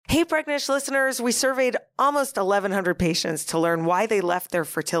Hey, Pregnish listeners, we surveyed almost 1,100 patients to learn why they left their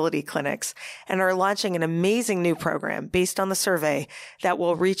fertility clinics and are launching an amazing new program based on the survey that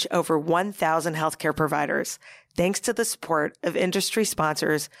will reach over 1,000 healthcare providers, thanks to the support of industry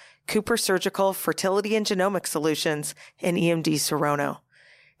sponsors Cooper Surgical Fertility and Genomic Solutions and EMD Serono.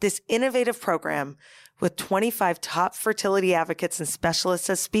 This innovative program, with 25 top fertility advocates and specialists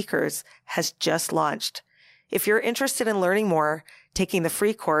as speakers, has just launched. If you're interested in learning more, taking the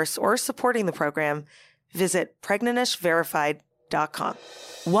free course, or supporting the program, visit pregnanishverified.com.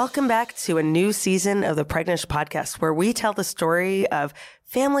 Welcome back to a new season of the Pregnish podcast, where we tell the story of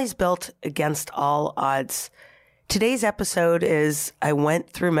families built against all odds. Today's episode is I went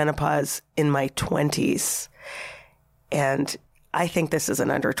through menopause in my 20s, and I think this is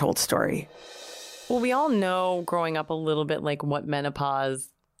an undertold story. Well, we all know growing up a little bit like what menopause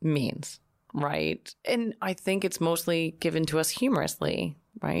means. Right. And I think it's mostly given to us humorously,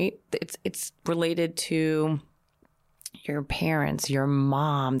 right? It's related to your parents, your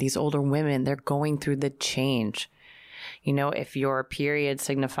mom, these older women, they're going through the change. You know, if your period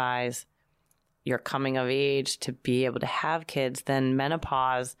signifies your coming of age to be able to have kids, then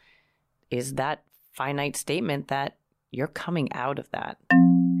menopause is that finite statement that you're coming out of that.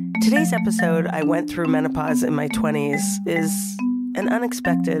 Today's episode, I went through menopause in my 20s, is an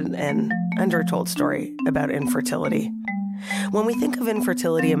unexpected and undertold story about infertility. When we think of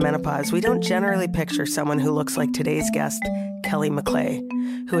infertility and menopause, we don't generally picture someone who looks like today's guest, Kelly McClay,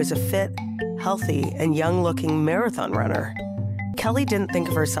 who is a fit, healthy, and young-looking marathon runner. Kelly didn't think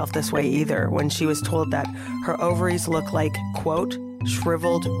of herself this way either when she was told that her ovaries look like, quote,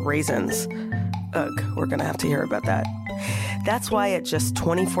 shriveled raisins. Ugh, we're going to have to hear about that. That's why at just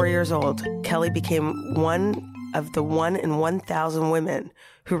 24 years old, Kelly became one of the 1 in 1,000 women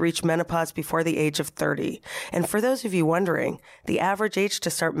who reach menopause before the age of 30. And for those of you wondering, the average age to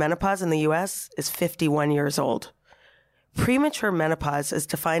start menopause in the U.S. is 51 years old. Premature menopause is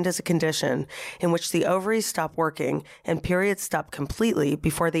defined as a condition in which the ovaries stop working and periods stop completely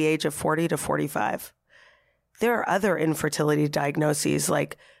before the age of 40 to 45. There are other infertility diagnoses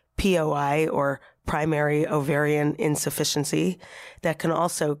like POI, or primary ovarian insufficiency, that can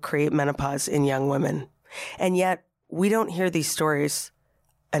also create menopause in young women. And yet, we don't hear these stories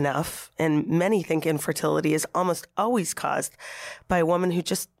enough, and many think infertility is almost always caused by a woman who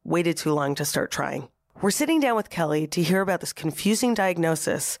just waited too long to start trying. We're sitting down with Kelly to hear about this confusing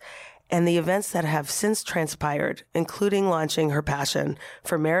diagnosis and the events that have since transpired, including launching her passion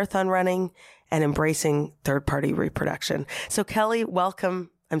for marathon running and embracing third-party reproduction. So Kelly, welcome.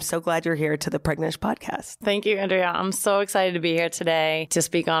 I'm so glad you're here to the Pregnish podcast. Thank you, Andrea. I'm so excited to be here today to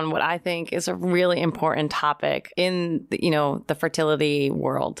speak on what I think is a really important topic in the fertility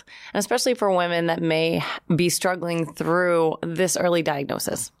world, and especially for women that may be struggling through this early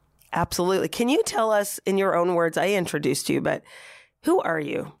diagnosis. Absolutely. Can you tell us, in your own words, I introduced you, but who are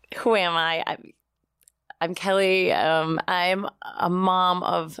you? Who am I? I'm Kelly. I'm a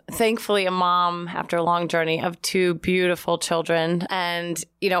mom thankfully a mom after a long journey of 2 beautiful children and,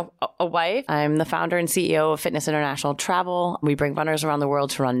 a wife. I'm the founder and CEO of Fitness International Travel. We bring runners around the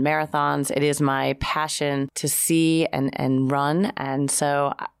world to run marathons. It is my passion to see and run. And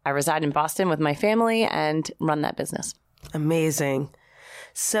so I reside in Boston with my family and run that business. Amazing.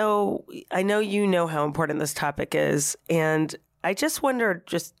 So I know you know how important this topic is. And I just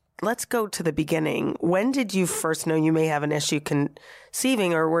wondered, let's go to the beginning. When did you first know you may have an issue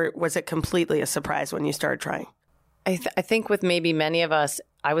conceiving, or was it completely a surprise when you started trying? I think with maybe many of us,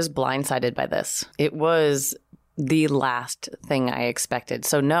 I was blindsided by this. It was the last thing I expected.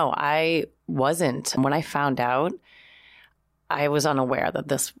 So no, I wasn't. When I found out, I was unaware that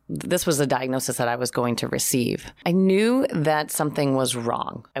this was a diagnosis that I was going to receive. I knew that something was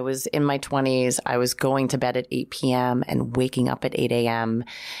wrong. I was in my 20s. I was going to bed at 8 p.m. and waking up at 8 a.m.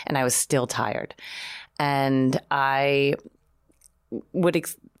 and I was still tired. And I would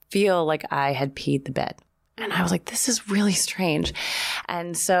feel like I had peed the bed. And I was like, this is really strange.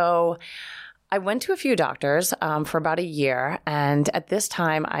 And so I went to a few doctors for about a year. And at this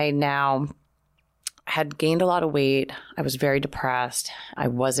time, I now had gained a lot of weight. I was very depressed. I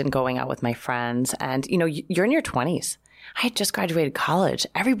wasn't going out with my friends. And, you're in your 20s. I had just graduated college.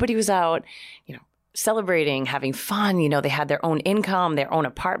 Everybody was out, celebrating, having fun. They had their own income, their own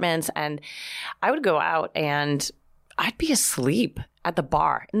apartments. And I would go out and I'd be asleep at the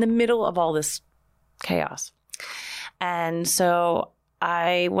bar in the middle of all this chaos. And so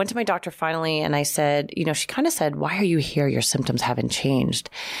I went to my doctor finally and I said, she kind of said, why are you here? Your symptoms haven't changed.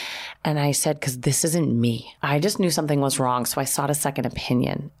 And I said, because this isn't me. I just knew something was wrong. So I sought a second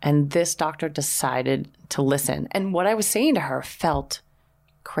opinion. And this doctor decided to listen. And what I was saying to her felt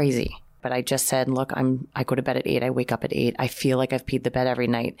crazy. But I just said, look, I go to bed at 8. I wake up at 8. I feel like I've peed the bed every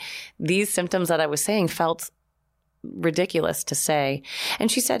night. These symptoms that I was saying felt ridiculous to say.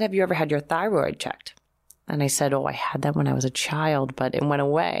 And she said, have you ever had your thyroid checked? And I said, oh, I had that when I was a child, but it went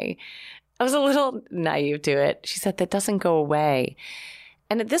away. I was a little naive to it. She said, that doesn't go away.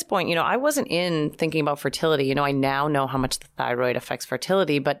 And at this point, I wasn't in thinking about fertility. I now know how much the thyroid affects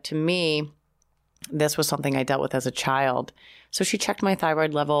fertility. But to me, this was something I dealt with as a child. So she checked my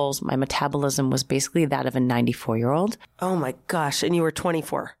thyroid levels. My metabolism was basically that of a 94-year-old. Oh my gosh. And you were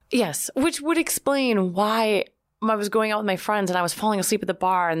 24. Yes, which would explain why I was going out with my friends and I was falling asleep at the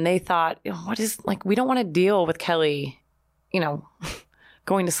bar and they thought, we don't want to deal with Kelly,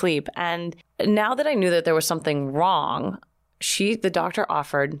 going to sleep. And now that I knew that there was something wrong, the doctor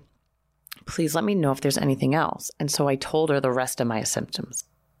offered, please let me know if there's anything else. And so I told her the rest of my symptoms.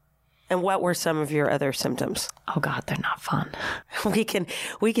 And what were some of your other symptoms? Oh God, they're not fun. We can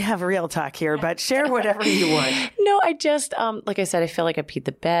have real talk here, but share whatever you want. No, I just, like I said, I feel like I peed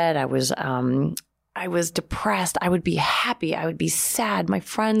the bed. I was depressed. I would be happy. I would be sad. My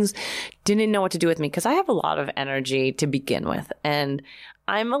friends didn't know what to do with me because I have a lot of energy to begin with. And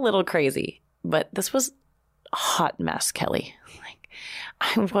I'm a little crazy, but this was a hot mess, Kelly.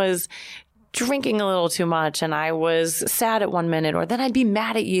 I was drinking a little too much and I was sad at 1 minute, or then I'd be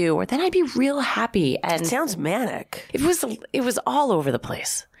mad at you, or then I'd be real happy. And it sounds manic. It was all over the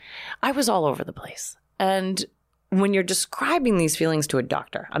place. I was all over the place. And when you're describing these feelings to a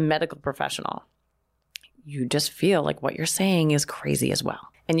doctor, a medical professional, you just feel like what you're saying is crazy as well.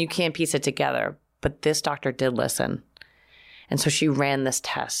 And you can't piece it together. But this doctor did listen. And so she ran this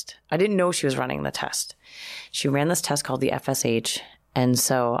test. I didn't know she was running the test. She ran this test called the FSH. And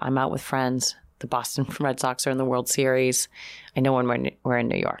so I'm out with friends. The Boston Red Sox are in the World Series. I know when we're in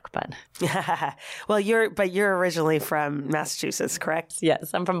New York, but. Well, you're originally from Massachusetts, correct?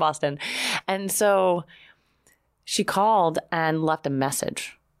 Yes, I'm from Boston. And so she called and left a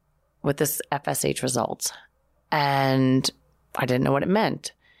message with this FSH results. And I didn't know what it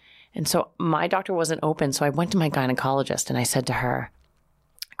meant. And so my doctor wasn't open. So I went to my gynecologist and I said to her,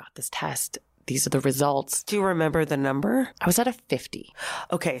 I got this test. These are the results. Do you remember the number? I was at a 50.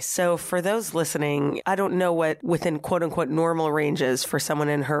 Okay. So for those listening, I don't know what within quote unquote normal range is for someone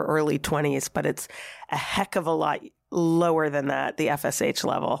in her early 20s, but it's a heck of a lot lower than that, the FSH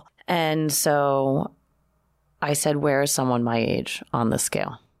level. And so I said, where is someone my age on the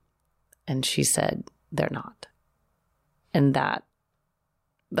scale? And she said, they're not. And that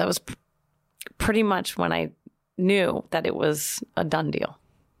was pretty much when I knew that it was a done deal.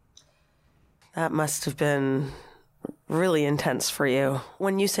 That must have been really intense for you.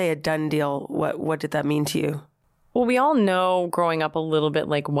 When you say a done deal, what did that mean to you? Well, we all know growing up a little bit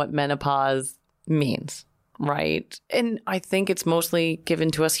like what menopause means, right? And I think it's mostly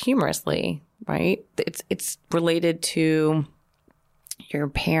given to us humorously, right? It's related to your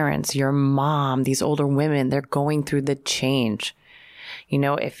parents, your mom, these older women, they're going through the change.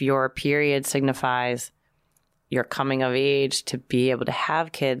 If your period signifies your coming of age to be able to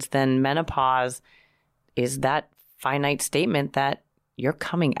have kids, then menopause is that finite statement that you're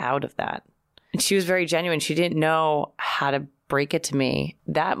coming out of that. And she was very genuine. She didn't know how to break it to me.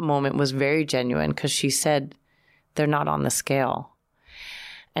 That moment was very genuine because she said, they're not on the scale.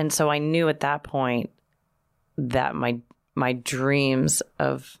 And so I knew at that point that my dreams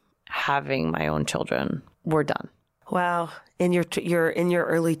of having my own children were done. Wow. In your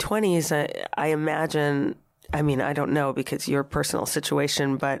early 20s, I imagine, I mean, I don't know because your personal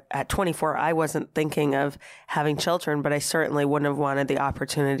situation, but at 24, I wasn't thinking of having children, but I certainly wouldn't have wanted the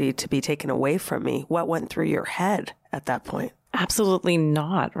opportunity to be taken away from me. What went through your head at that point? Absolutely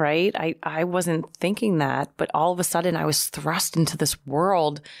not, right? I wasn't thinking that, but all of a sudden I was thrust into this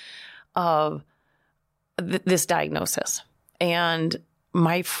world of this diagnosis. And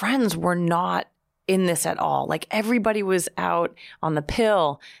my friends were not in this at all. Like everybody was out on the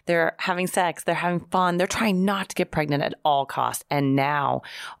pill. They're having sex. They're having fun. They're trying not to get pregnant at all costs. And now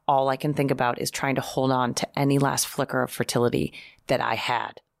all I can think about is trying to hold on to any last flicker of fertility that I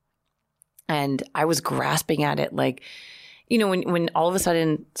had. And I was grasping at it like, when all of a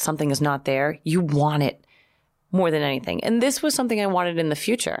sudden something is not there, you want it more than anything. And this was something I wanted in the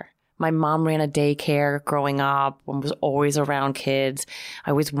future. My mom ran a daycare growing up and was always around kids.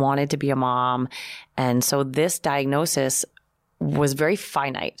 I always wanted to be a mom. And so this diagnosis was very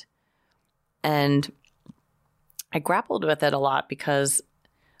finite. And I grappled with it a lot because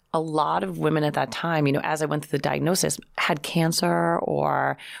a lot of women at that time, as I went through the diagnosis, had cancer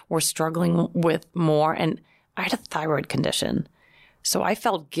or were struggling with more. And I had a thyroid condition. So I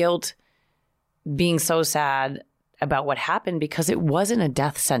felt guilt being so sad about what happened because it wasn't a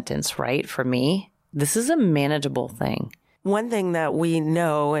death sentence, right? For me, this is a manageable thing. One thing that we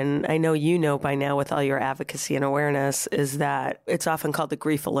know, and I know you know by now with all your advocacy and awareness, is that it's often called the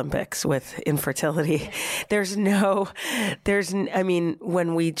grief Olympics with infertility.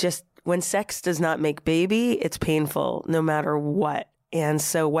 When sex does not make baby, it's painful no matter what. And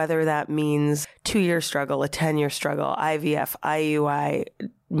so whether that means 2-year struggle, a 10-year struggle, IVF, IUI,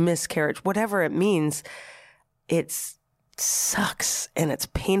 miscarriage, whatever it means, it sucks and it's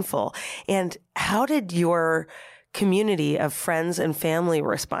painful. And how did your community of friends and family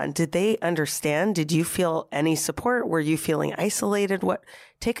respond? Did they understand? Did you feel any support? Were you feeling isolated?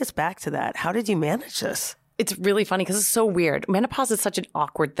 Take us back to that. How did you manage this? It's really funny because it's so weird. Menopause is such an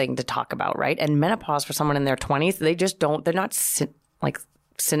awkward thing to talk about, right? And menopause for someone in their 20s, they're not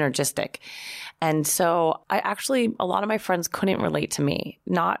synergistic. And so a lot of my friends couldn't relate to me,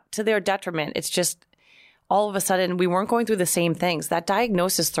 not to their detriment. It's just all of a sudden we weren't going through the same things. That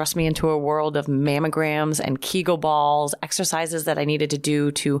diagnosis thrust me into a world of mammograms and Kegel balls, exercises that I needed to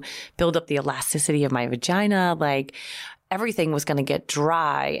do to build up the elasticity of my vagina. Like everything was going to get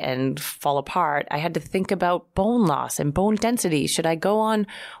dry and fall apart. I had to think about bone loss and bone density. Should I go on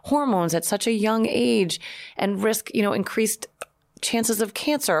hormones at such a young age and risk, increased chances of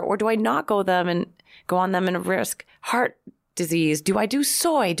cancer? Or do I not go on them and risk heart disease? Do I do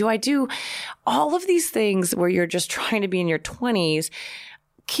soy? Do I do all of these things where you're just trying to be in your 20s?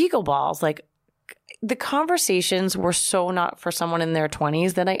 Kegel balls, like the conversations were so not for someone in their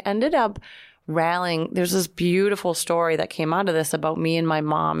 20s that I ended up rallying. There's this beautiful story that came out of this about me and my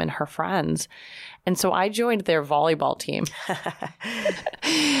mom and her friends. And so I joined their volleyball team.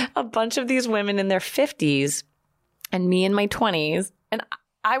 A bunch of these women in their 50s and me in my 20s. And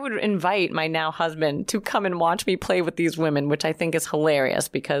I would invite my now husband to come and watch me play with these women, which I think is hilarious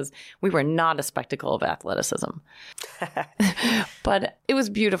because we were not a spectacle of athleticism. But it was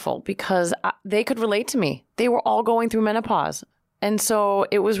beautiful because they could relate to me. They were all going through menopause. And so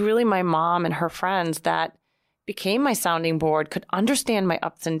it was really my mom and her friends that became my sounding board, could understand my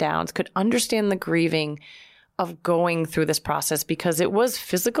ups and downs, could understand the grieving of going through this process because it was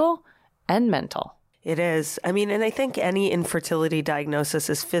physical and mental. It is. I mean, and I think any infertility diagnosis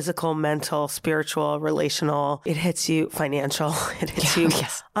is physical, mental, spiritual, relational. It hits you, financial. It hits you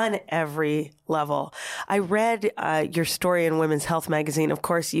on every level. I read your story in Women's Health magazine. Of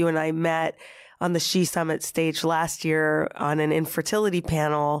course, you and I met on the She Summit stage last year on an infertility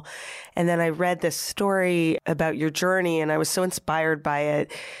panel. And then I read this story about your journey and I was so inspired by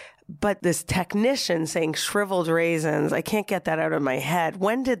it. But this technician saying shriveled raisins, I can't get that out of my head.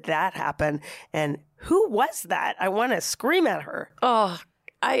 When did that happen? And who was that? I want to scream at her. Oh,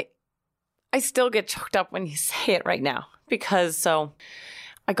 I still get choked up when you say it right now because so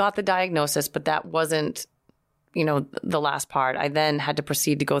I got the diagnosis, but that wasn't, the last part. I then had to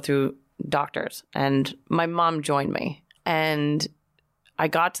proceed to go through doctors and my mom joined me and I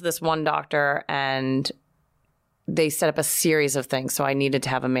got to this one doctor and they set up a series of things. So I needed to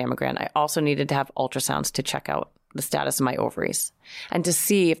have a mammogram. I also needed to have ultrasounds to check out the status of my ovaries and to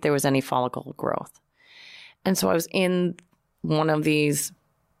see if there was any follicle growth. And so I was in one of these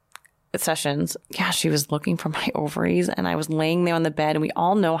sessions. Yeah, she was looking for my ovaries and I was laying there on the bed and we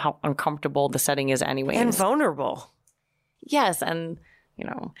all know how uncomfortable the setting is anyways. And vulnerable. Yes. And,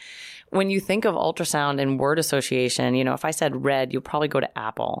 when you think of ultrasound and word association, if I said red, you'll probably go to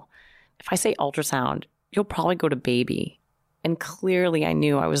apple. If I say ultrasound, you'll probably go to baby. And clearly I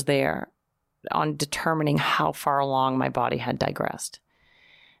knew I was there on determining how far along my body had digressed.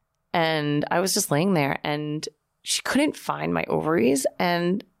 And I was just laying there and she couldn't find my ovaries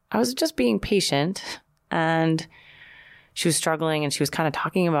and I was just being patient and she was struggling and she was kind of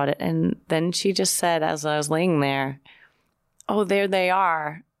talking about it. And then she just said, as I was laying there, oh, there they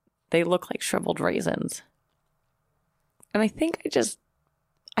are. They look like shriveled raisins. And I think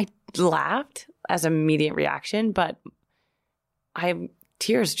I laughed as an immediate reaction, but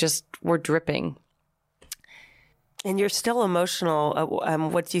tears just were dripping. And you're still emotional.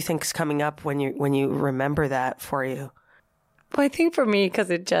 What do you think is coming up when you remember that for you? Well, I think for me, because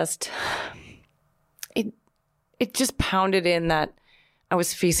it just pounded in that I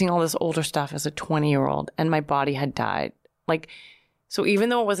was facing all this older stuff as a 20-year-old and my body had died. So even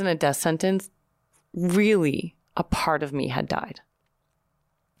though it wasn't a death sentence, really a part of me had died.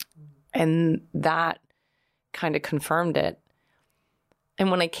 And that kind of confirmed it.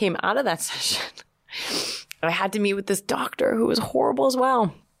 And when I came out of that session, I had to meet with this doctor who was horrible as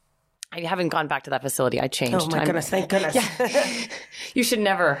well. I haven't gone back to that facility. I changed. Oh my goodness, thank goodness. Yeah. You should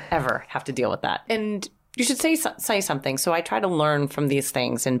never, ever have to deal with that. And you should say something. So I try to learn from these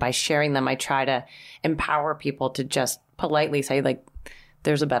things. And by sharing them, I try to empower people to just politely say, like,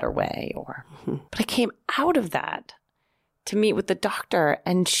 there's a better way. But I came out of that to meet with the doctor.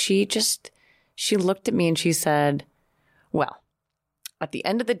 And she looked at me and she said, well, at the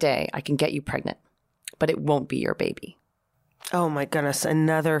end of the day, I can get you pregnant, but it won't be your baby. Oh my goodness,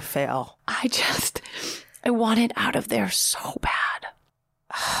 another fail. I wanted out of there so bad.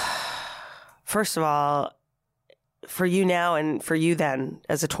 First of all, for you now and for you then,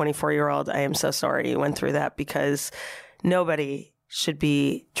 as a 24-year-old, I am so sorry you went through that, because nobody should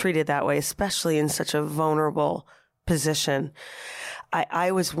be treated that way, especially in such a vulnerable position.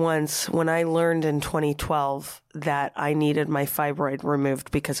 I was once, when I learned in 2012 that I needed my fibroid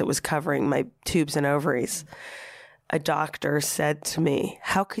removed because it was covering my tubes and ovaries, a doctor said to me,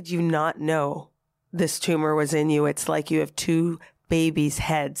 how could you not know this tumor was in you? It's like you have two babies'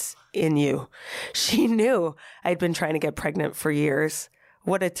 heads in you. She knew I'd been trying to get pregnant for years.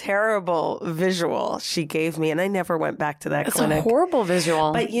 What a terrible visual she gave me. And I never went back to that clinic. It's a horrible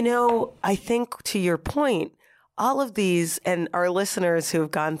visual. But, I think to your point, all of these, and our listeners who have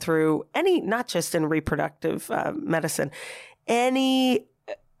gone through any, not just in reproductive medicine, any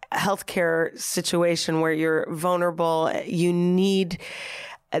healthcare situation where you're vulnerable, you need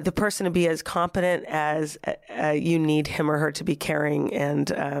the person to be as competent as you need him or her to be caring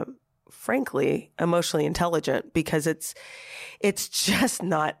and, frankly, emotionally intelligent, because it's just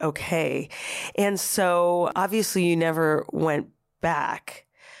not okay. And so obviously you never went back,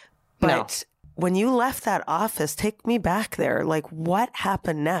 but No. When you left that office, take me back there. Like, what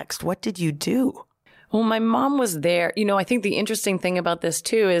happened next? What did you do? Well, my mom was there. I think the interesting thing about this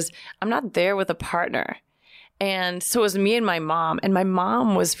too is I'm not there with a partner. And so it was me and my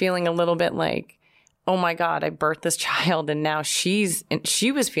mom was feeling a little bit like, oh my God, I birthed this child and now she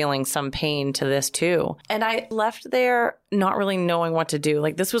was feeling some pain to this too. And I left there not really knowing what to do.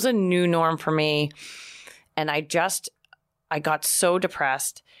 Like, this was a new norm for me. And I got so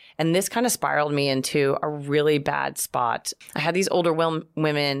depressed. And this kind of spiraled me into a really bad spot. I had these older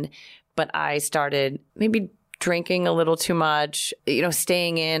women, but I started maybe drinking a little too much,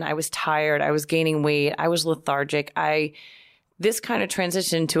 staying in. I was tired. I was gaining weight. I was lethargic. This kind of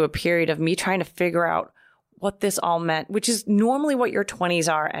transitioned to a period of me trying to figure out what this all meant, which is normally what your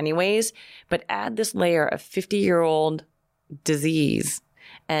 20s are anyways, but add this layer of 50-year-old disease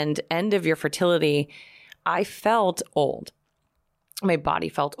and end of your fertility. I felt old. My body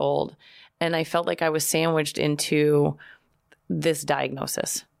felt old, and I felt like I was sandwiched into this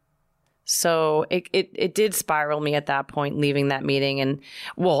diagnosis. So it did spiral me at that point, leaving that meeting.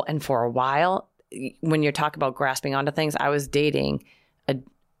 And for a while, when you're talking about grasping onto things, I was dating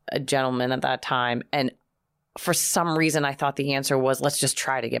a gentleman at that time. And for some reason, I thought the answer was, let's just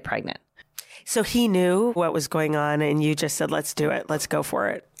try to get pregnant. So he knew what was going on, and you just said, let's do it. Let's go for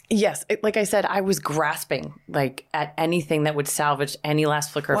it. Yes. Like I said, I was grasping at anything that would salvage any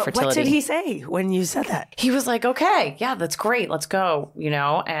last flicker of fertility. What did he say when you said that? He was like, okay, yeah, that's great. Let's go,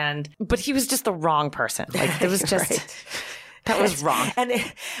 but he was just the wrong person. Like, it was just, right. That was wrong. And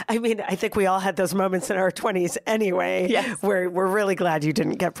I think we all had those moments in our 20s anyway, yes, where we're really glad you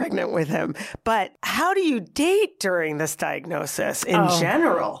didn't get pregnant with him. But how do you date during this diagnosis in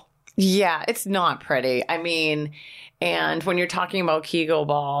general? Yeah, it's not pretty. And when you're talking about Kegel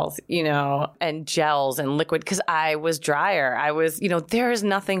balls, and gels and liquid, because I was drier, there is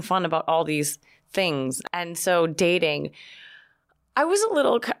nothing fun about all these things. And so dating, I was a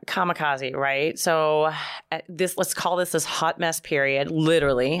little kamikaze, right? So let's call this hot mess period.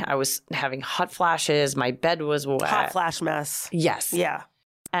 Literally, I was having hot flashes. My bed was wet. Hot flash mess. Yes. Yeah.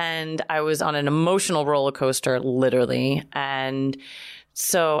 And I was on an emotional roller coaster, literally. And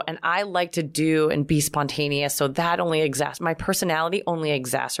I like to do and be spontaneous. So that my personality only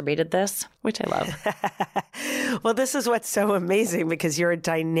exacerbated this, which I love. Well, this is what's so amazing, because you're a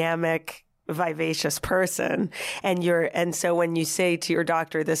dynamic, vivacious person. And so when you say to your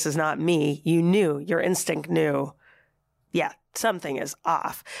doctor, this is not me, your instinct knew, yeah, something is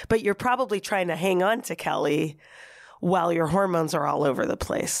off. But you're probably trying to hang on to Kelly while your hormones are all over the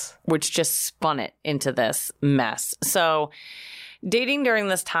place. Which just spun it into this mess. So dating during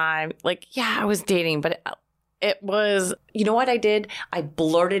this time, I was dating, but it was, you know what I did? I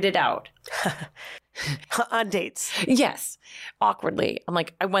blurted it out. On dates. Yes. Awkwardly. I'm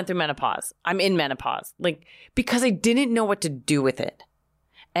like, I went through menopause. I'm in menopause. Because I didn't know what to do with it.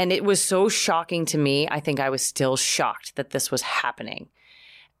 And it was so shocking to me. I think I was still shocked that this was happening.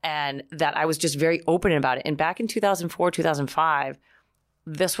 And that I was just very open about it. And back in 2004, 2005,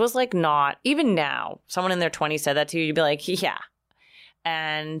 this was not, even now, someone in their 20s said that to you, you'd be like, yeah.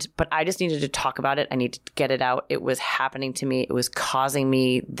 But I just needed to talk about it. I needed to get it out. It was happening to me. It was causing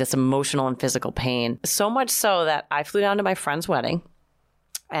me this emotional and physical pain. So much so that I flew down to my friend's wedding,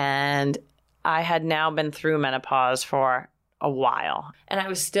 and I had now been through menopause for a while, and I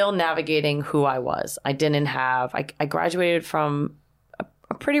was still navigating who I was. I graduated from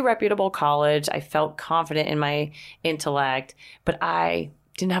a pretty reputable college. I felt confident in my intellect, but I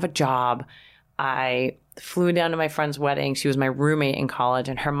didn't have a job. I flew down to my friend's wedding. She was my roommate in college,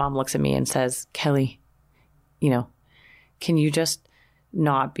 and her mom looks at me and says, Kelly, can you just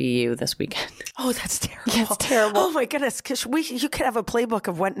not be you this weekend? Oh, that's terrible. Yeah, it's terrible. Oh my goodness. Because you could have a playbook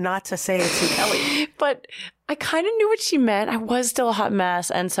of what not to say to Kelly. But I kind of knew what she meant. I was still a hot mess.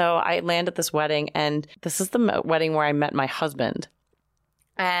 And so I land at this wedding, and this is the wedding where I met my husband.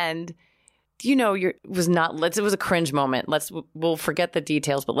 And it was a cringe moment. We'll forget the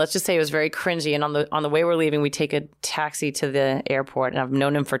details, but let's just say it was very cringy. And on the way we're leaving, we take a taxi to the airport, and I've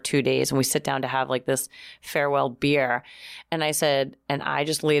known him for 2 days, and we sit down to have like this farewell beer. And I said, and I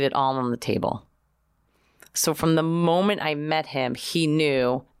just laid it all on the table. So from the moment I met him, he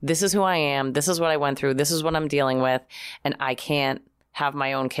knew this is who I am. This is what I went through. This is what I'm dealing with. And I can't have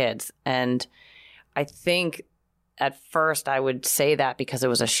my own kids. And I think at first I would say that because it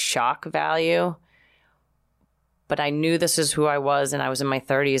was a shock value, but I knew this is who I was, and I was in my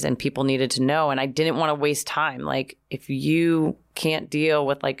 30s, and people needed to know, and I didn't want to waste time. Like, if you can't deal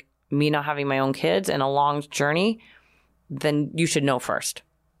with like me not having my own kids and a long journey, then you should know first.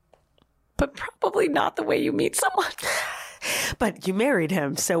 But probably not the way you meet someone. But you married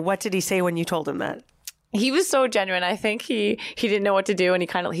him. So what did he say when you told him that? He was so genuine. I think he didn't know what to do, and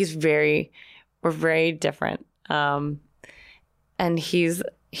we're very different. And he's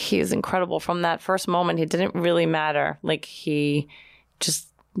incredible. From that first moment, it didn't really matter. Like, he just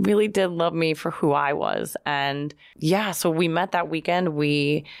really did love me for who I was. And yeah, so we met that weekend.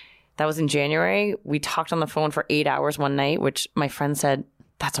 That was in January. We talked on the phone for 8 hours one night, which my friend said,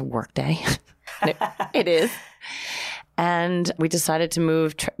 that's a work day. It is. And we decided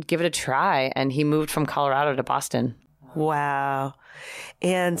to give it a try. And he moved from Colorado to Boston. Wow.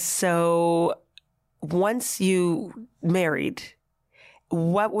 And so once you married,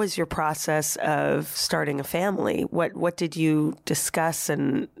 what was your process of starting a family? What did you discuss,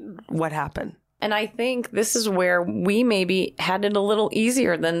 and what happened? And I think this is where we maybe had it a little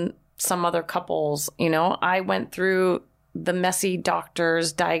easier than some other couples. I went through the messy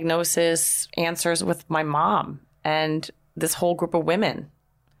doctor's diagnosis answers with my mom and this whole group of women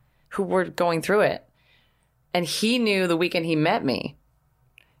who were going through it. And he knew the weekend he met me.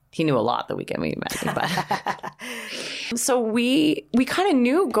 He knew a lot the weekend we met me, but so we kind of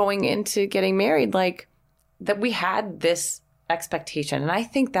knew going into getting married, like, that we had this expectation. And I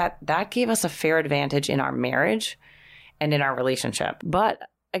think that gave us a fair advantage in our marriage and in our relationship. But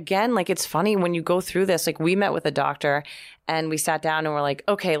again, like, it's funny when you go through this, like, we met with a doctor and we sat down and we're like,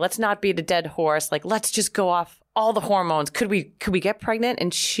 okay, let's not beat a dead horse. Like, let's just go off all the hormones. Could we get pregnant?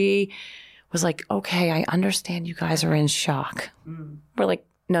 And she was like, okay, I understand you guys are in shock. We're like,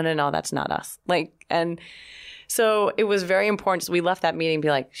 no, that's not us. Like, and so it was very important. So we left that meeting and be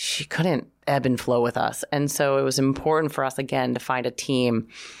like, she couldn't ebb and flow with us. And so it was important for us, again, to find a team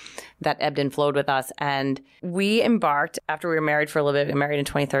that ebbed and flowed with us. And we embarked, after we were married for a little bit, we got married in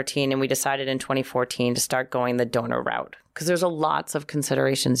 2013, and we decided in 2014 to start going the donor route. Because there's lots of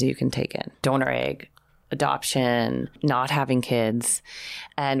considerations you can take in. Donor egg, adoption, not having kids.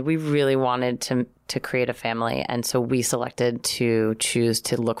 And we really wanted to create a family. And so we selected to choose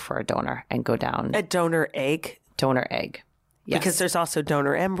to look for a donor and go down. A donor egg? Donor egg. Yes. Because there's also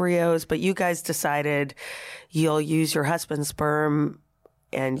donor embryos, but you guys decided you'll use your husband's sperm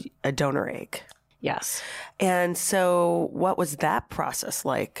and a donor egg. Yes. And so what was that process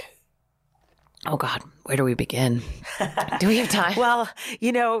like? Oh, God, where do we begin? Do we have time? Well,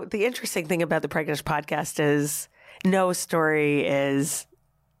 the interesting thing about the Pregnant podcast is no story is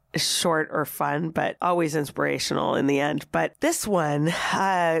short or fun, but always inspirational in the end. But this one,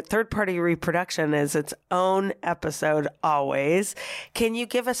 third-party reproduction, is its own episode always. Can you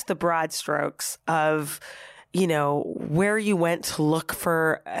give us the broad strokes of, where you went to look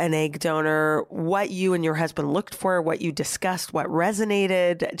for an egg donor, what you and your husband looked for, what you discussed, what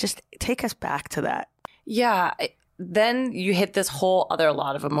resonated? Just take us back to that. Yeah. Then you hit this whole other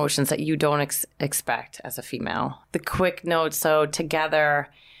lot of emotions that you don't expect as a female. The quick note. So together,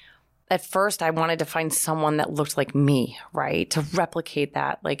 at first I wanted to find someone that looked like me, right? To replicate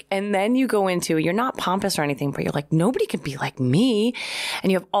that. And then you go into, you're not pompous or anything, but you're like, nobody can be like me.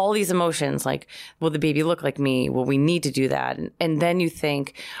 And you have all these emotions like, will the baby look like me? Will we need to do that? And then you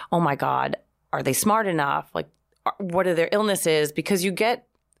think, oh my God, are they smart enough? Like, what are their illnesses? Because you get,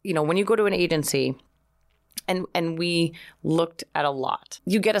 when you go to an agency and we looked at a lot,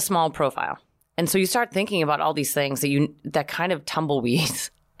 you get a small profile. And so you start thinking about all these things that kind of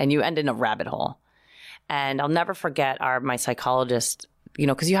tumbleweeds and you end in a rabbit hole. And I'll never forget my psychologist,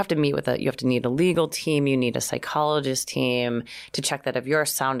 because you have to meet you have to need a legal team, you need a psychologist team to check that if you're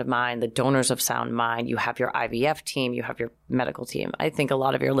sound of mind, the donors of sound mind, you have your IVF team, you have your medical team. I think a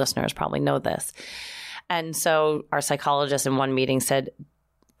lot of your listeners probably know this. And so our psychologist in one meeting said,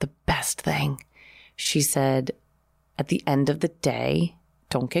 the best thing, she said, at the end of the day,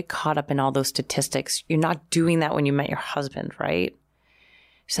 don't get caught up in all those statistics. You're not doing that when you met your husband, right?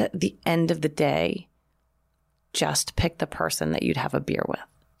 She said, at the end of the day, just pick the person that you'd have a beer with.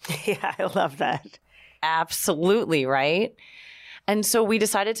 Yeah, I love that. Absolutely, right? And so we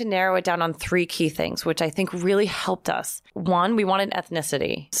decided to narrow it down on 3 key things, which I think really helped us. 1, we wanted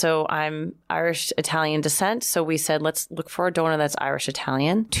ethnicity. So I'm Irish Italian descent. So we said, let's look for a donor that's Irish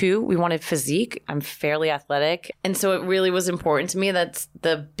Italian. 2, we wanted physique. I'm fairly athletic. And so it really was important to me that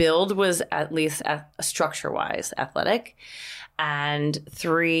the build was at least structure-wise athletic. And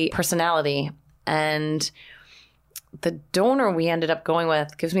 3, personality. And the donor we ended up going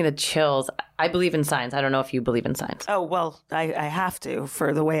with gives me the chills. I believe in science. I don't know if you believe in science. Oh, well, I have to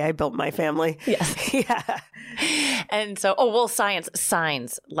for the way I built my family. Yes. Yeah. And so, science,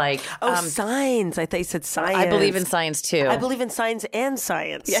 signs. Like, signs. I thought you said science. I believe in science too. I believe in signs and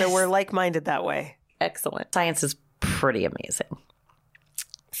science. Yes. So we're like-minded that way. Excellent. Science is pretty amazing.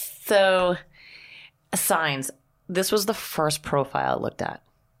 So, signs. This was the first profile I looked at.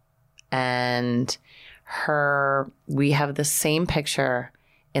 And we have the same picture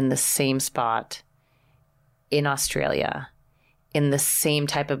in the same spot in Australia, in the same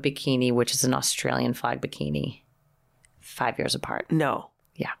type of bikini, which is an Australian flag bikini, 5 years apart. No.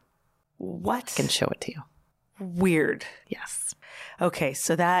 Yeah. What? I can show it to you. Weird. Yes. Okay,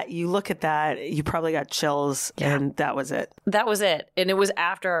 so you look at that, you probably got chills, and that was it. That was it. And it was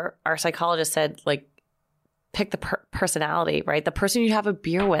after our psychologist said, like, pick the personality, right? The person you have a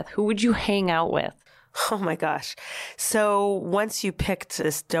beer with. Who would you hang out with? Oh my gosh. So once you picked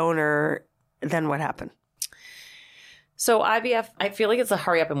this donor, then what happened? So IVF, I feel like it's a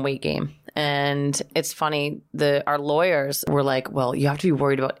hurry up and wait game. And it's funny, our lawyers were like, well, you have to be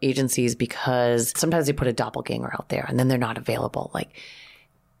worried about agencies because sometimes they put a doppelganger out there and then they're not available. Like,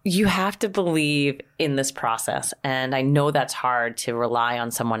 you have to believe in this process. And I know that's hard to rely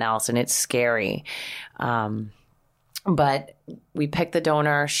on someone else and it's scary. But we picked the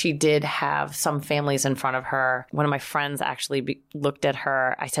donor. She did have some families in front of her. One of my friends actually looked at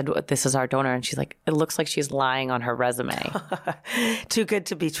her. I said, this is our donor. And she's like, it looks like she's lying on her resume. Too good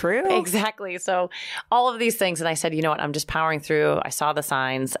to be true. Exactly. So all of these things. And I said, you know what? I'm just powering through. I saw the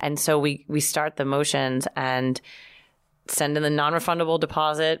signs. And so we start the motions and send in the non-refundable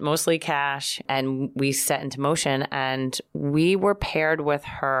deposit, mostly cash. And we set into motion. And we were paired with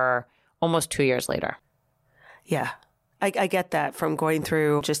her almost 2 years later. Yeah. I get that from going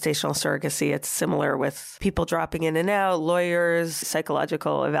through gestational surrogacy. It's similar with people dropping in and out, lawyers,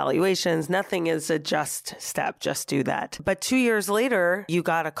 psychological evaluations. Nothing is a just step. Just do that. But 2 years later, you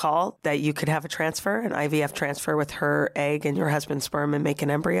got a call that you could have a transfer, an IVF transfer with her egg and your husband's sperm and make an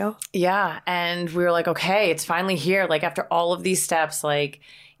embryo. Yeah. And we were like, okay, it's finally here. Like after all of these steps, like,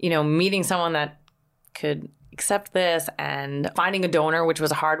 meeting someone that could accept this and finding a donor, which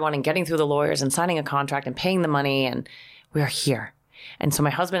was a hard one, and getting through the lawyers and signing a contract and paying the money, and we are here. And so my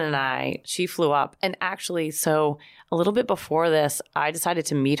husband and she flew up. And actually, so a little bit before this, I decided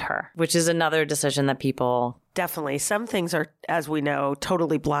to meet her, which is another decision that people... Definitely. Some things are, as we know,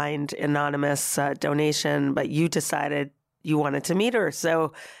 totally blind, anonymous donation, but you decided you wanted to meet her.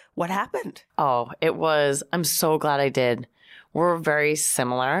 So what happened? Oh, I'm so glad I did. We're very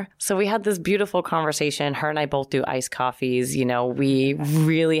similar. So we had this beautiful conversation. Her and I both do iced coffees. We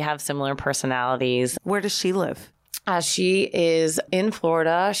really have similar personalities. Where does she live? She is in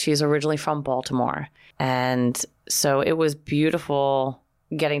Florida. She's originally from Baltimore. And so it was beautiful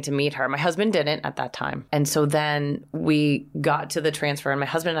getting to meet her. My husband didn't at that time. And so then we got to the transfer and my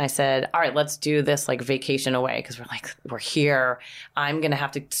husband and I said, all right, let's do this like vacation away. Because we're here. I'm going to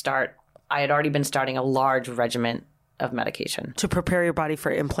have to start. I had already been starting a large regimen of medication. To prepare your body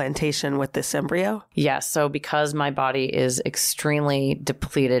for implantation with this embryo? Yes. So because my body is extremely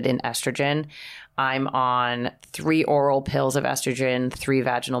depleted in estrogen, I'm on 3 oral pills of estrogen, 3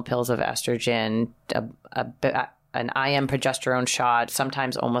 vaginal pills of estrogen, an IM progesterone shot,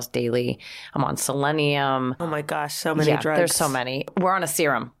 sometimes almost daily. I'm on selenium. Oh my gosh, so many drugs. There's so many. We're on a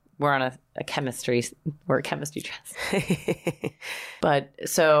serum. We're on a chemistry. We're a chemistry test. But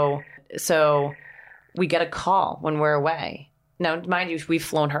so we get a call when we're away. Now, mind you, we've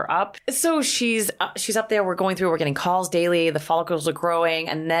flown her up. So she's up there. We're getting calls daily. The follicles are growing.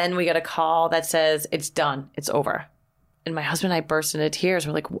 And then we get a call that says, it's done. It's over. And my husband and I burst into tears.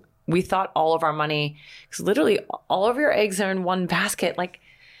 We're like, we thought all of our money, because literally all of your eggs are in one basket. Like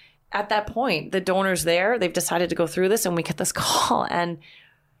at that point, the donor's there. They've decided to go through this and we get this call. And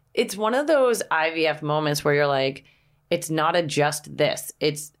it's one of those IVF moments where you're like, it's not a just this.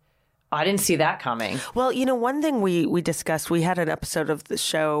 I didn't see that coming. Well, one thing we discussed, we had an episode of the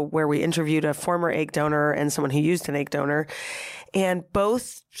show where we interviewed a former egg donor and someone who used an egg donor, and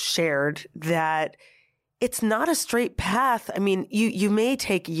both shared that it's not a straight path. I mean, you may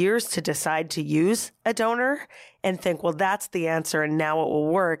take years to decide to use a donor and think, well, that's the answer and now it will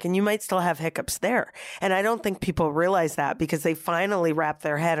work. And you might still have hiccups there. And I don't think people realize that because they finally wrap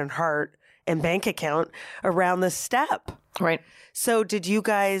their head and heart and bank account around this step. Right. So did you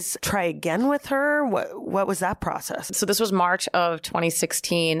guys try again with her? What was that process? So this was March of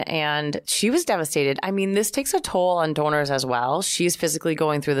 2016 and she was devastated. I mean, this takes a toll on donors as well. She's physically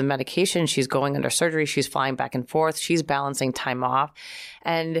going through the medication. She's going under surgery. She's flying back and forth. She's balancing time off.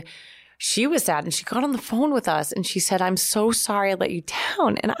 And she was sad and she got on the phone with us and she said, I'm so sorry I let you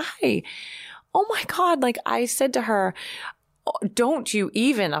down. And oh my God, like I said to her, don't you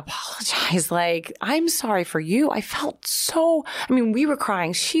even apologize. Like, I'm sorry for you. I felt we were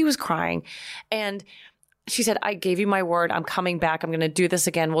crying. She was crying. And she said, I gave you my word. I'm coming back. I'm going to do this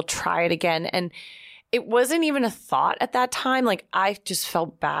again. We'll try it again. And it wasn't even a thought at that time. Like, I just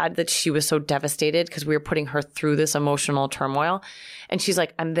felt bad that she was so devastated because we were putting her through this emotional turmoil. And she's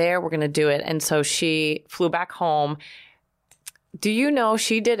like, I'm there. We're going to do it. And so she flew back home. Do you know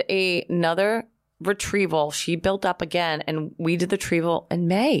she did another retrieval? She built up again and we did the retrieval in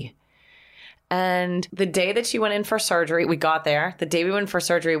May. And the day that she went in for surgery, we got there. The day we went for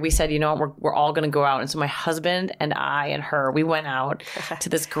surgery, we said, you know what, we're all going to go out. And so my husband and I and her, we went out to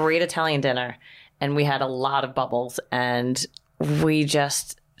this great Italian dinner and we had a lot of bubbles and we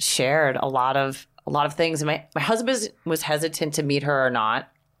just shared a lot of things. And my husband was hesitant to meet her or not.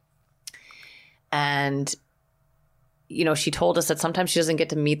 And she told us that sometimes she doesn't get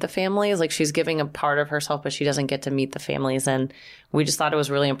to meet the families. Like she's giving a part of herself, but she doesn't get to meet the families. And we just thought it was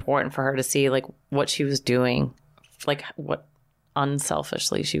really important for her to see like what she was doing, like what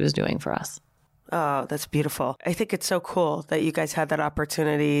unselfishly she was doing for us. Oh, that's beautiful. I think it's so cool that you guys had that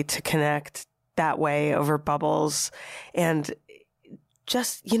opportunity to connect that way over bubbles. And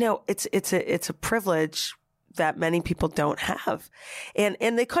just, it's a privilege that many people don't have. And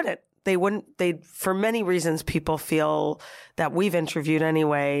they couldn't. For many reasons, people feel that we've interviewed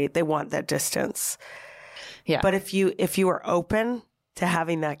anyway, they want that distance. Yeah. But if you are open to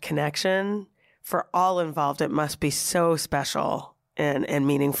having that connection, for all involved, it must be so special and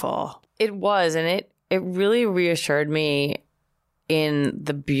meaningful. It was. And it really reassured me in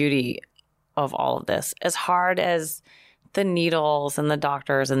the beauty of all of this. As hard as the needles and the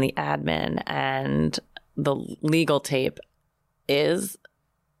doctors and the admin and the legal tape is,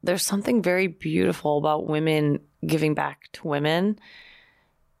 there's something very beautiful about women giving back to women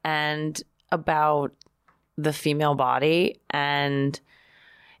and about the female body. And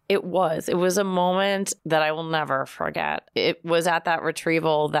it was a moment that I will never forget. It was at that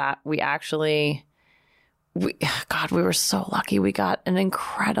retrieval that we were so lucky. We got an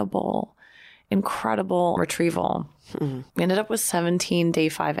incredible retrieval. Mm-hmm. We ended up with 17 day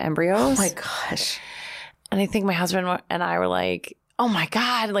 5 embryos. Oh my gosh. And I think my husband and I were like, oh my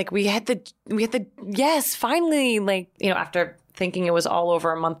God, like we had the yes, finally, like, after thinking it was all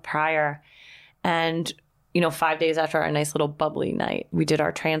over a month prior. And, 5 days after our nice little bubbly night, we did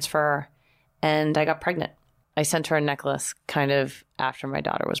our transfer and I got pregnant. I sent her a necklace kind of after my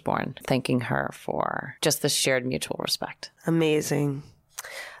daughter was born, thanking her for just the shared mutual respect. Amazing.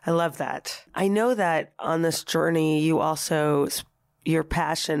 I love that. I know that on this journey, your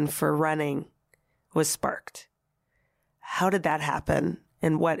passion for running was sparked. How did that happen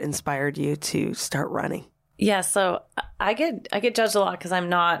and what inspired you to start running? Yeah, so I get judged a lot because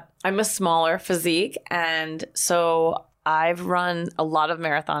I'm a smaller physique. And so I've run a lot of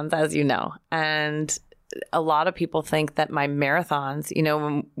marathons, as you know, and a lot of people think that my marathons,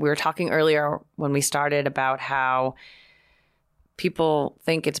 when we were talking earlier when we started about how people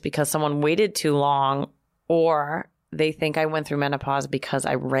think it's because someone waited too long or they think I went through menopause because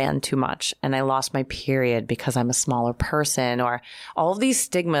I ran too much and I lost my period because I'm a smaller person, or all of these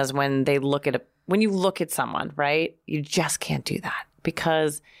stigmas when you look at someone, right? You just can't do that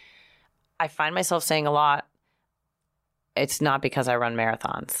because I find myself saying a lot, it's not because I run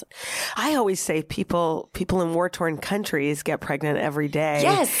marathons. I always say people in war-torn countries get pregnant every day.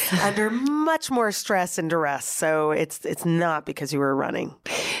 Yes. Under much more stress and duress. So it's not because you were running.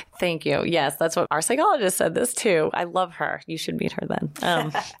 Thank you. Yes, that's what our psychologist said this too. I love her. You should meet her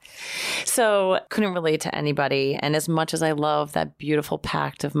then. So couldn't relate to anybody. And as much as I love that beautiful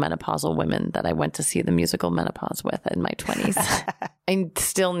pact of menopausal women that I went to see the musical Menopause with in my 20s, I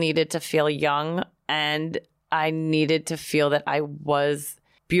still needed to feel young, and I needed to feel that I was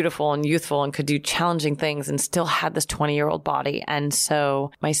beautiful and youthful and could do challenging things and still had this 20-year-old body. And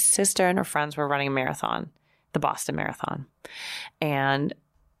so my sister and her friends were running a marathon, the Boston Marathon. And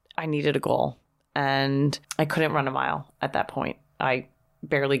I needed a goal, and I couldn't run a mile at that point. I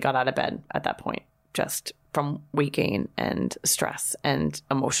barely got out of bed at that point, just from weight gain and stress and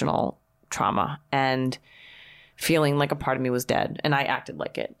emotional trauma and feeling like a part of me was dead, and I acted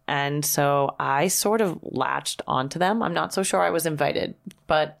like it. And so I sort of latched onto them. I'm not so sure I was invited,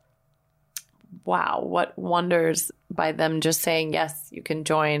 but wow, what wonders by them just saying, yes, you can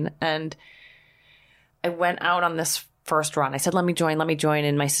join. And I went out on this first run. I said, let me join.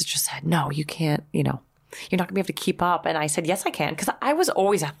 And my sister said, no, you can't, you're not going to be able to keep up. And I said, yes, I can, because I was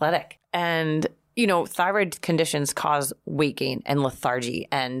always athletic. And, thyroid conditions cause weight gain and lethargy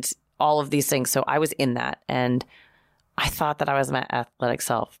and all of these things. So I was in that. And I thought that I was my athletic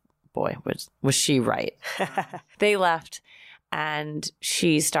self. Boy, was she right. They left, and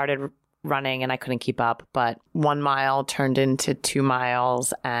she started running, and I couldn't keep up. But 1 mile turned into 2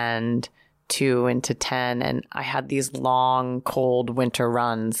 miles, and 2 into 10. And I had these long, cold winter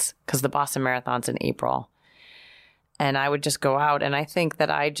runs because the Boston Marathon's in April. And I would just go out, and I think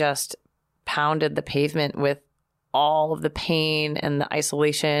that I just pounded the pavement with all of the pain and the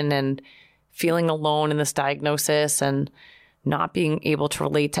isolation and feeling alone in this diagnosis and not being able to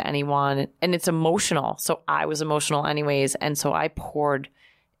relate to anyone. And it's emotional. So I was emotional anyways. And so I poured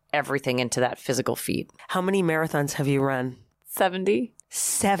everything into that physical feat. How many marathons have you run? 70.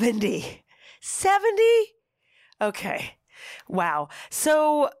 70? Okay. Wow.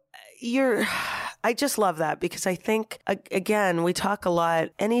 So I just love that, because I think, again, we talk a lot,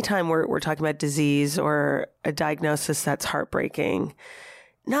 anytime we're talking about disease or a diagnosis that's heartbreaking,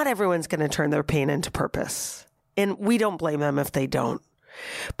 not everyone's going to turn their pain into purpose. And we don't blame them if they don't.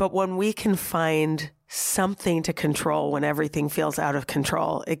 But when we can find something to control when everything feels out of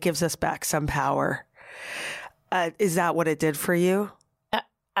control, it gives us back some power. Is that what it did for you?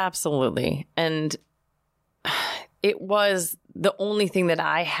 Absolutely. And it was the only thing that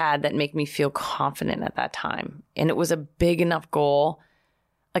I had that made me feel confident at that time. And it was a big enough goal.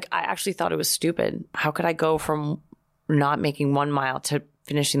 Like, I actually thought it was stupid. How could I go from not making 1 mile to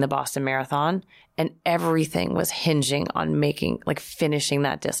finishing the Boston Marathon? And everything was hinging on finishing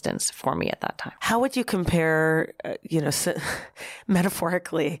that distance for me at that time. How would you compare,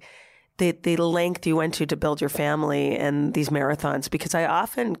 metaphorically, the length you went to build your family and these marathons? Because I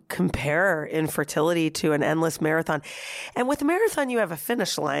often compare infertility to an endless marathon. And with a marathon, you have a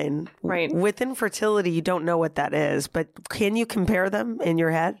finish line. Right. With infertility, you don't know what that is. But can you compare them in your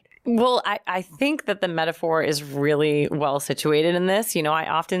head? Well, I think that the metaphor is really well situated in this. I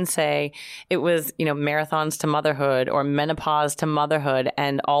often say it was, marathons to motherhood or menopause to motherhood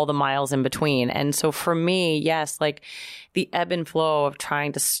and all the miles in between. And so for me, yes, the ebb and flow of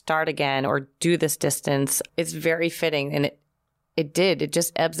trying to start again or do this distance, it's very fitting. And it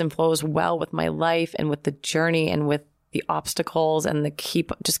just ebbs and flows well with my life and with the journey and with the obstacles and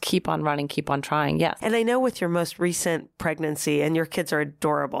keep on running, keep on trying. Yes. And I know with your most recent pregnancy, and your kids are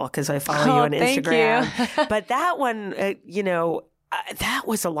adorable because I follow you on Instagram. Thank you. But that one, that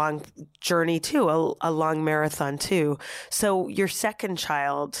was a long journey too, a long marathon too. So your second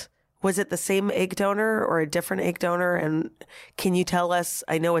child, was it the same egg donor or a different egg donor? And can you tell us,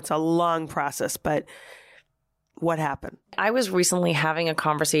 I know it's a long process, but what happened? I was recently having a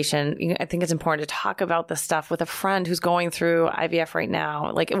conversation. I think it's important to talk about this stuff with a friend who's going through IVF right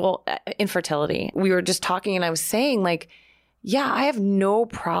now, infertility. We were just talking, and I was saying, yeah, I have no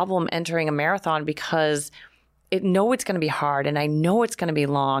problem entering a marathon because I know it's going to be hard, and I know it's going to be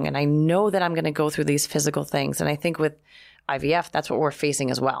long, and I know that I'm going to go through these physical things. And I think with IVF, that's what we're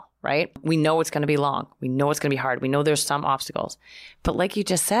facing as well, right? We know it's going to be long. We know it's going to be hard. We know there's some obstacles. But like you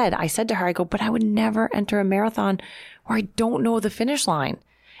just said, I said to her, but I would never enter a marathon where I don't know the finish line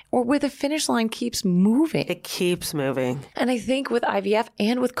or where the finish line keeps moving. It keeps moving. And I think with IVF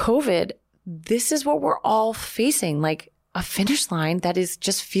and with COVID, this is what we're all facing, a finish line that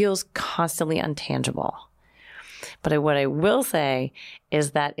just feels constantly untangible. But what I will say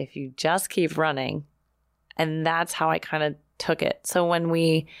is that if you just keep running, and that's how I kind of took it. So when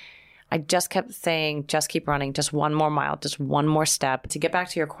I just kept saying, just keep running, just one more mile, just one more step. To get back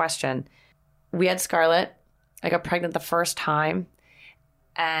to your question, we had Scarlett. I got pregnant the first time.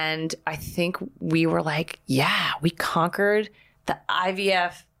 And I think we were like, yeah, we conquered the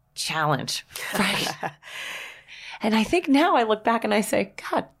IVF challenge. Right. And I think now I look back and I say,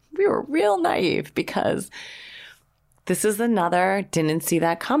 God, we were real naive because this is another, didn't see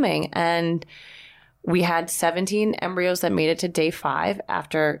that coming. And we had 17 embryos that made it to day 5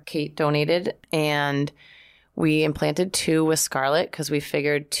 after Kate donated. And we implanted 2 with Scarlett because we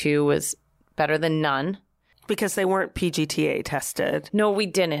figured 2 was better than none. Because they weren't PGTA tested. No, we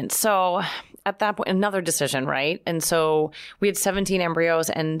didn't. So at that point, another decision, right? And so we had 17 embryos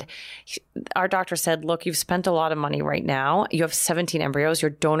and our doctor said, look, you've spent a lot of money right now. You have 17 embryos.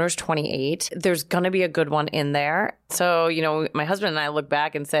 Your donor's 28. There's going to be a good one in there. So, you know, my husband and I look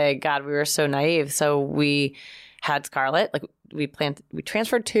back and say, God, we were so naive. So we had Scarlett. Like we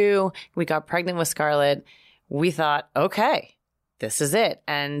transferred 2. We got pregnant with Scarlett. We thought, okay, this is it.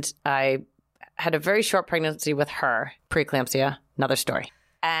 And I had a very short pregnancy with her, preeclampsia, another story,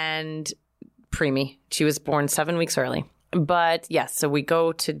 and preemie. She was born 7 weeks early. But yes, so we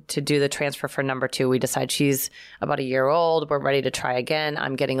go to do the transfer for number 2. We decide she's about a year old. We're ready to try again.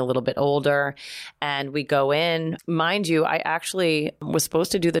 I'm getting a little bit older. And we go in. Mind you, I actually was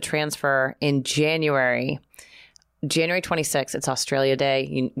supposed to do the transfer in January 26th. It's Australia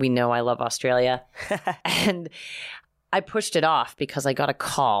Day. We know I love Australia. And I pushed it off because I got a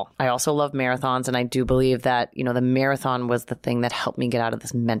call. I also love marathons, and I do believe that, you know, the marathon was the thing that helped me get out of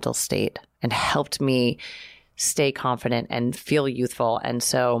this mental state and helped me stay confident and feel youthful. And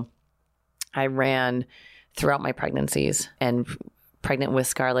so I ran throughout my pregnancies, and pregnant with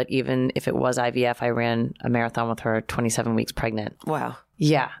Scarlett, even if it was IVF, I ran a marathon with her 27 weeks pregnant. Wow.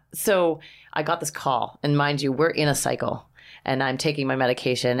 Yeah. So I got this call, and mind you, we're in a cycle, and I'm taking my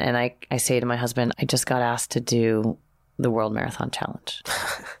medication, and I say to my husband, I just got asked to do the World Marathon Challenge.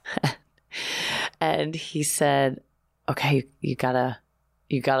 And he said, okay, you gotta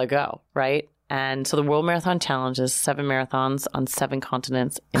go, right? And so the World Marathon Challenge is 7 marathons on 7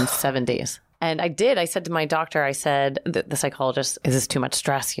 continents in 7 days. And I did. I said to my doctor, I said, the psychologist, is this too much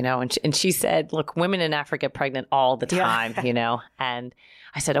stress, you know? And she said, look, women in Africa get pregnant all the time, you know? And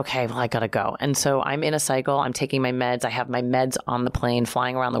I said, okay, well, I got to go. And so I'm in a cycle. I'm taking my meds. I have my meds on the plane,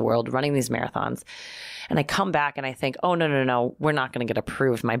 flying around the world, running these marathons. And I come back and I think, oh, no, we're not going to get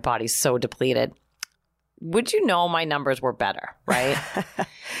approved. My body's so depleted. Would you know my numbers were better, right?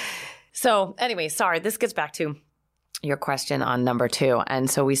 So anyway, sorry, this gets back to your question on number 2. And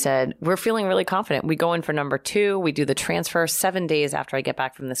so we said, we're feeling really confident. We go in for number 2. We do the transfer 7 days after I get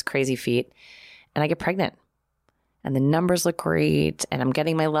back from this crazy feat, and I get pregnant. And the numbers look great, and I'm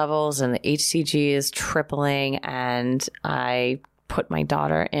getting my levels, and the HCG is tripling, and I put my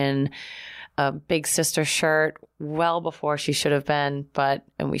daughter in a big sister shirt well before she should have been,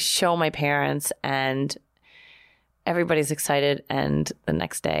 and we show my parents, and everybody's excited. And the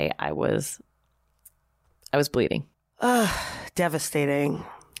next day I was bleeding. Devastating.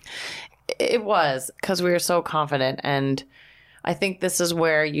 It was, because we were so confident. And I think this is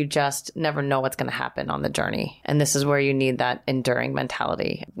where you just never know what's going to happen on the journey. And this is where you need that enduring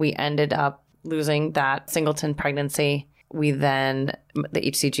mentality. We ended up losing that singleton pregnancy. The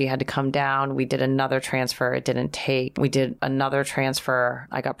HCG had to come down. We did another transfer. It didn't take. We did another transfer.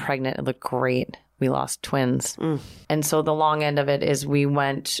 I got pregnant. It looked great. We lost twins. And so the long end of it is we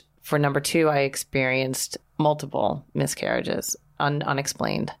went for number 2. I experienced multiple miscarriages,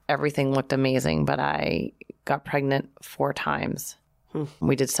 unexplained. Everything looked amazing, but I got pregnant 4 times.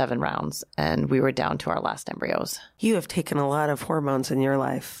 We did 7 rounds, and we were down to our last embryos. You have taken a lot of hormones in your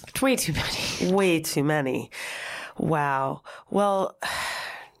life. Way too many. Way too many. Wow. Well,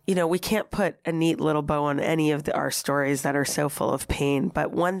 you know, we can't put a neat little bow on any of our stories that are so full of pain.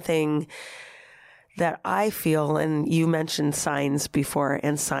 But one thing that I feel, and you mentioned signs before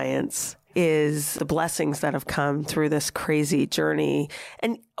and science, is the blessings that have come through this crazy journey.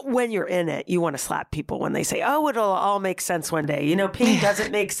 And when you're in it, you want to slap people when they say, oh, it'll all make sense one day. You know, pain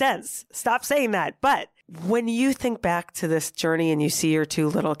doesn't make sense. Stop saying that. But when you think back to this journey and you see your 2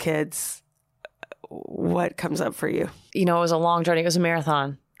 little kids, what comes up for you? You know, it was a long journey. It was a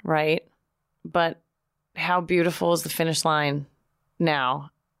marathon, right? But how beautiful is the finish line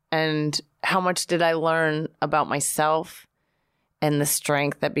now? And how much did I learn about myself and the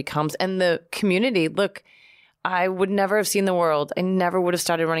strength that becomes, and the community? Look, I would never have seen the world. I never would have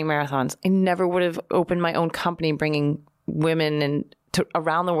started running marathons. I never would have opened my own company, bringing women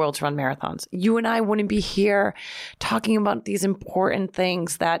around the world to run marathons. You and I wouldn't be here talking about these important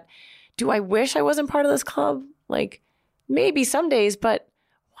things that, do I wish I wasn't part of this club? Like, maybe some days, but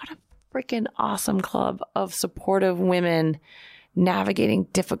freaking awesome club of supportive women navigating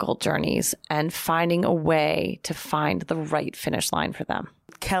difficult journeys and finding a way to find the right finish line for them.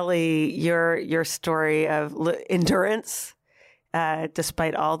 Kelly, your story of endurance,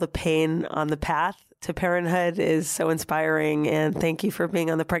 despite all the pain on the path to parenthood, is so inspiring. And thank you for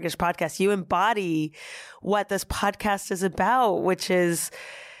being on the Pregnish podcast. You embody what this podcast is about, which is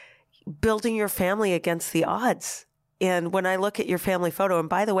building your family against the odds. And when I look at your family photo, and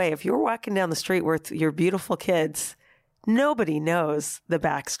by the way, if you're walking down the street with your beautiful kids, nobody knows the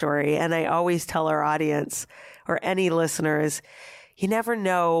backstory. And I always tell our audience or any listeners, you never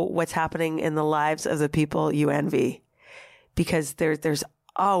know what's happening in the lives of the people you envy, because there's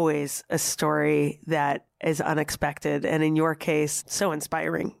always a story that is unexpected. And in your case, so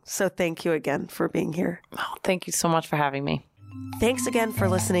inspiring. So thank you again for being here. Oh, thank you so much for having me. Thanks again for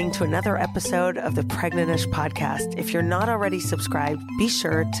listening to another episode of the Pregnish podcast. If you're not already subscribed, be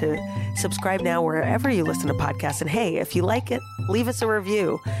sure to subscribe now wherever you listen to podcasts. And hey, if you like it, leave us a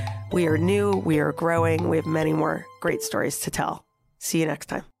review. We are new, we are growing, we have many more great stories to tell. See you next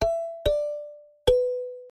time.